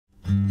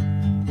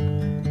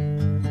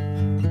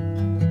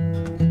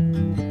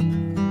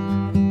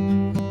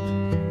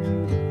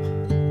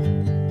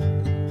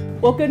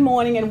Well, good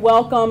morning and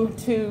welcome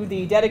to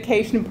the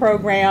dedication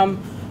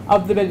program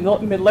of the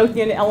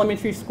Midlothian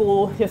Elementary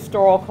School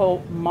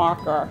historical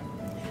marker.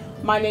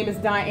 My name is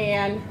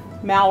Diane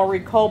Mallory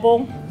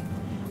Coble.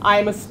 I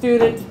am a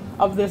student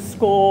of this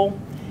school.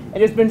 It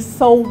has been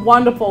so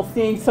wonderful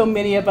seeing so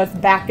many of us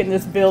back in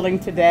this building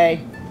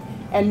today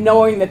and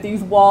knowing that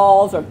these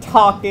walls are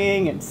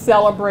talking and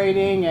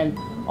celebrating, and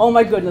oh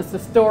my goodness, the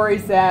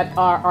stories that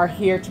are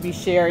here to be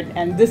shared,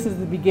 and this is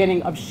the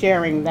beginning of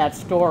sharing that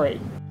story.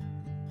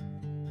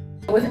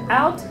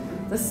 Without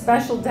the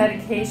special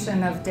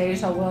dedication of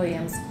Deja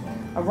Williams,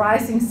 a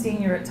rising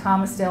senior at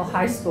Thomasdale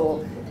High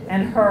School,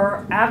 and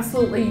her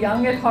absolutely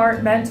young at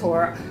heart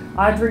mentor,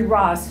 Audrey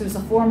Ross, who's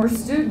a former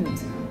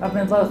student of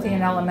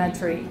Midlothian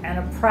Elementary and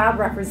a proud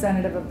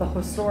representative of the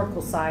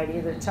Historical Society,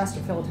 the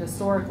Chesterfield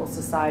Historical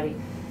Society.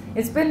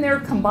 It's been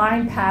their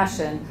combined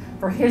passion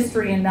for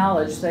history and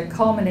knowledge that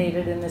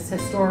culminated in this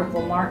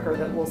historical marker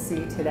that we'll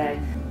see today.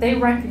 They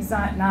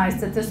recognized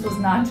that this was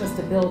not just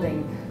a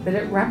building, but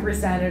it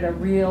represented a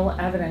real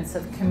evidence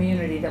of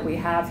community that we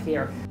have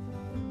here.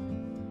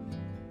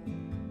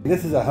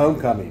 This is a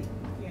homecoming,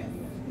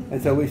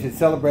 and so we should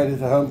celebrate it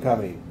as a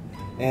homecoming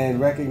and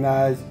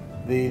recognize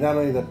not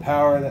only the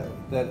power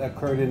that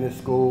occurred in this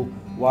school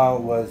while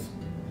it was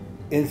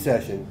in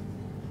session,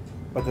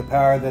 but the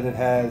power that it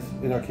has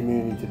in our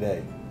community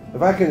today.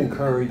 If I can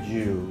encourage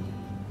you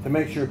to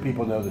make sure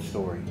people know the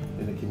story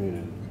in the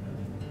community,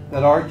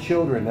 that our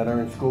children that are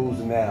in schools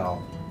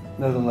now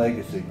know the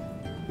legacy,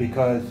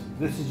 because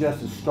this is just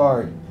the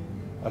start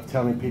of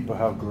telling people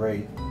how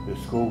great the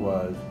school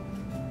was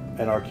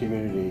and our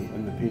community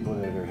and the people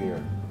that are here.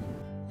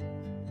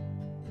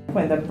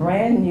 When the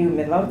brand new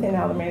Midlothian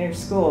Elementary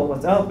School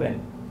was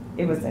open,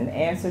 it was an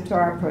answer to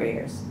our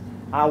prayers.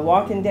 Our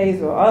walking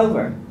days were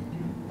over,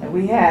 and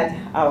we had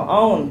our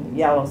own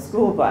yellow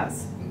school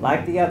bus,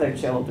 like the other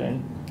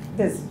children.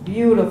 This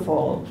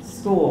beautiful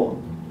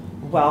school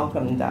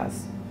welcomed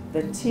us.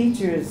 The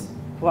teachers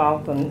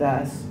welcomed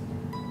us.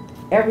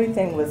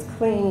 Everything was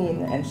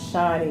clean and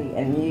shiny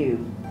and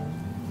new.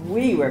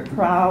 We were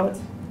proud.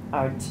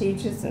 Our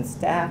teachers and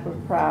staff were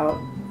proud.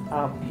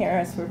 Our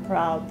parents were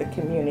proud. The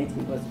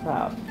community was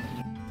proud.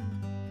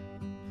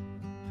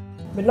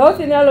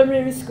 Midlothian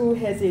Elementary School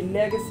has a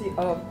legacy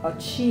of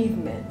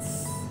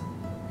achievements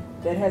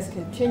that has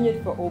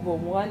continued for over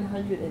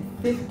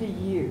 150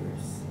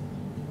 years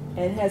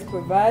and has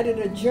provided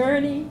a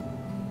journey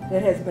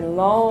that has been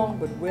long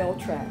but well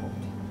traveled.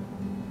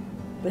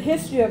 The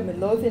history of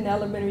Midlothian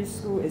Elementary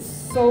School is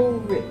so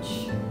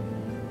rich,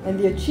 and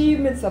the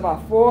achievements of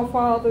our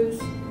forefathers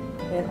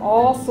and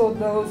also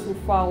those who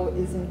follow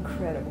is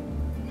incredible.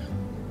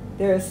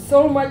 There is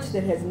so much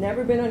that has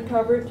never been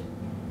uncovered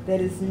that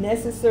is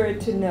necessary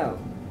to know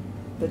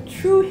the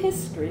true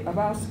history of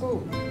our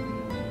school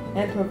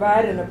and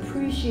provide an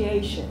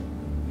appreciation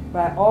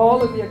by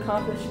all of the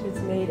accomplishments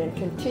made and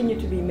continue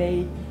to be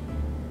made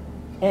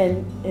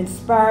and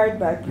inspired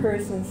by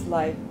persons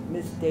like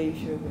Miss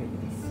Deja Williams.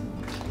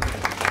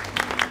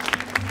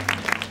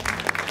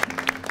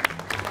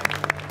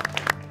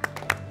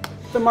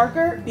 The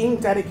marker being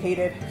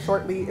dedicated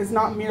shortly is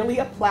not merely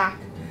a plaque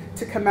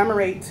to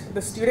commemorate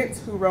the students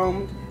who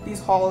roamed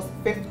these halls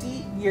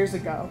 50 years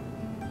ago.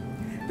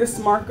 This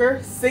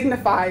marker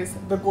signifies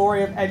the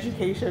glory of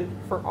education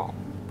for all.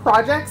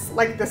 Projects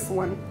like this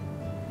one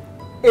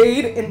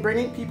aid in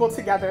bringing people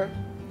together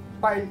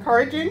by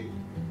encouraging,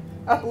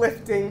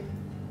 uplifting,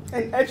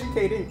 and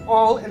educating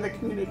all in the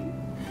community.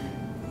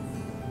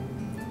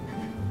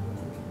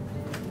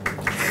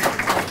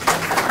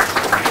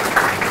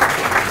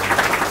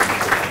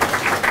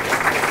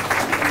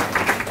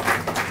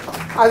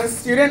 As a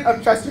student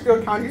of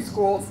Chesterfield County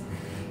Schools,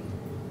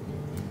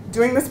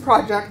 doing this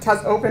project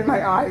has opened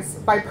my eyes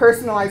by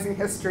personalizing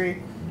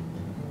history,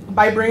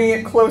 by bringing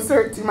it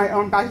closer to my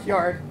own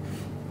backyard,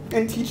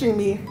 and teaching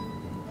me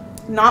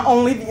not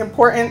only the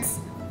importance,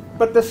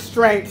 but the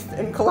strength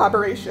in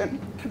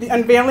collaboration. The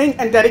unveiling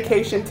and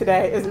dedication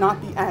today is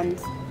not the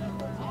end,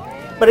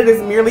 but it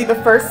is merely the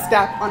first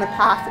step on a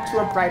path to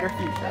a brighter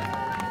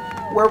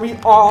future, where we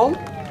all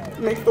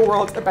make the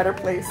world a better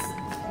place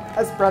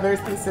as brothers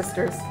and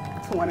sisters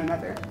to one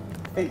another.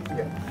 Thank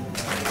you.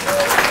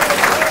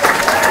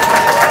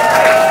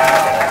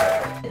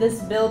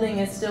 This building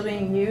is still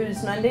being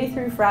used Monday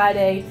through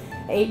Friday,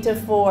 8 to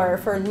 4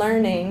 for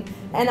learning,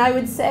 and I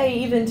would say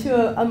even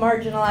to a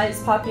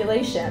marginalized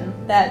population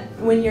that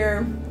when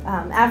you're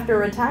after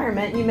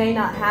retirement, you may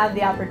not have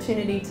the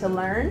opportunity to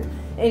learn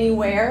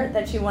anywhere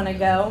that you want to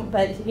go,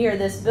 but here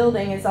this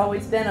building has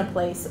always been a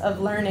place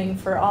of learning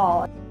for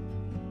all.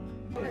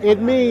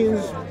 It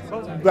means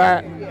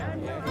that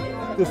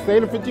the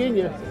state of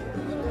Virginia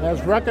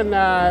has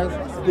recognized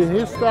the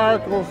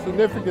historical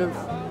significance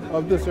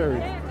of this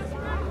area.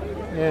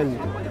 And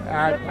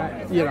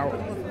you know,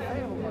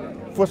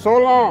 for so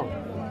long,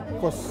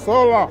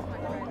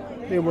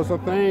 it was a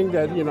thing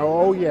that, you know,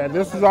 oh yeah,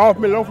 this is off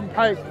Midlothian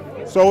Pike,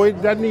 so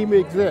it doesn't even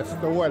exist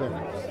or whatever.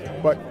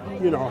 But,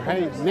 you know,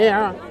 hey,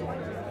 now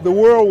the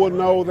world will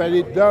know that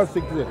it does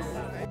exist.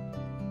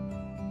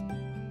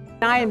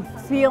 I am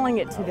feeling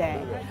it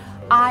today.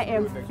 I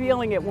am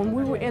feeling it. When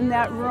we were in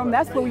that room,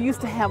 that's where we used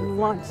to have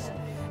lunch.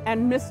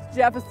 And Miss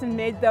Jefferson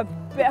made the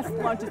best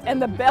lunches and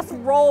the best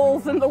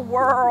rolls in the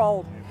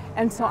world.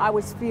 And so I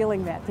was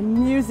feeling that. The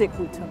music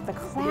we took, the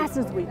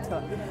classes we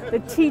took,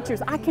 the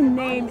teachers. I can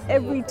name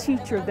every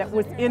teacher that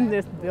was in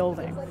this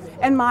building.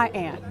 And my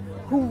aunt,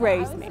 who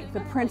raised me,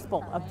 the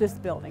principal of this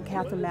building,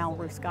 Catherine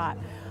Mallory Scott.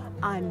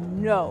 I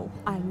know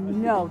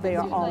they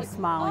are all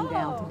smiling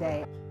down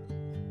today.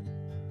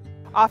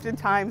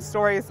 Oftentimes,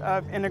 stories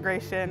of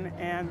integration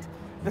and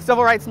the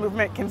civil rights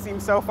movement can seem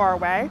so far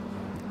away,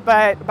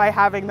 but by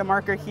having the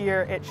marker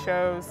here, it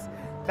shows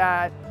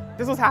that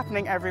this was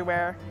happening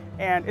everywhere,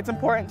 and it's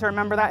important to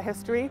remember that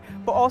history,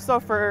 but also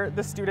for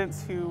the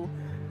students who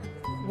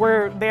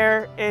were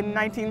there in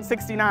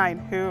 1969,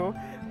 who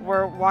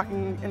were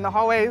walking in the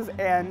hallways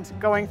and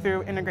going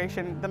through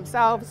integration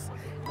themselves,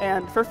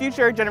 and for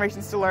future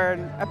generations to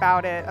learn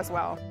about it as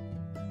well.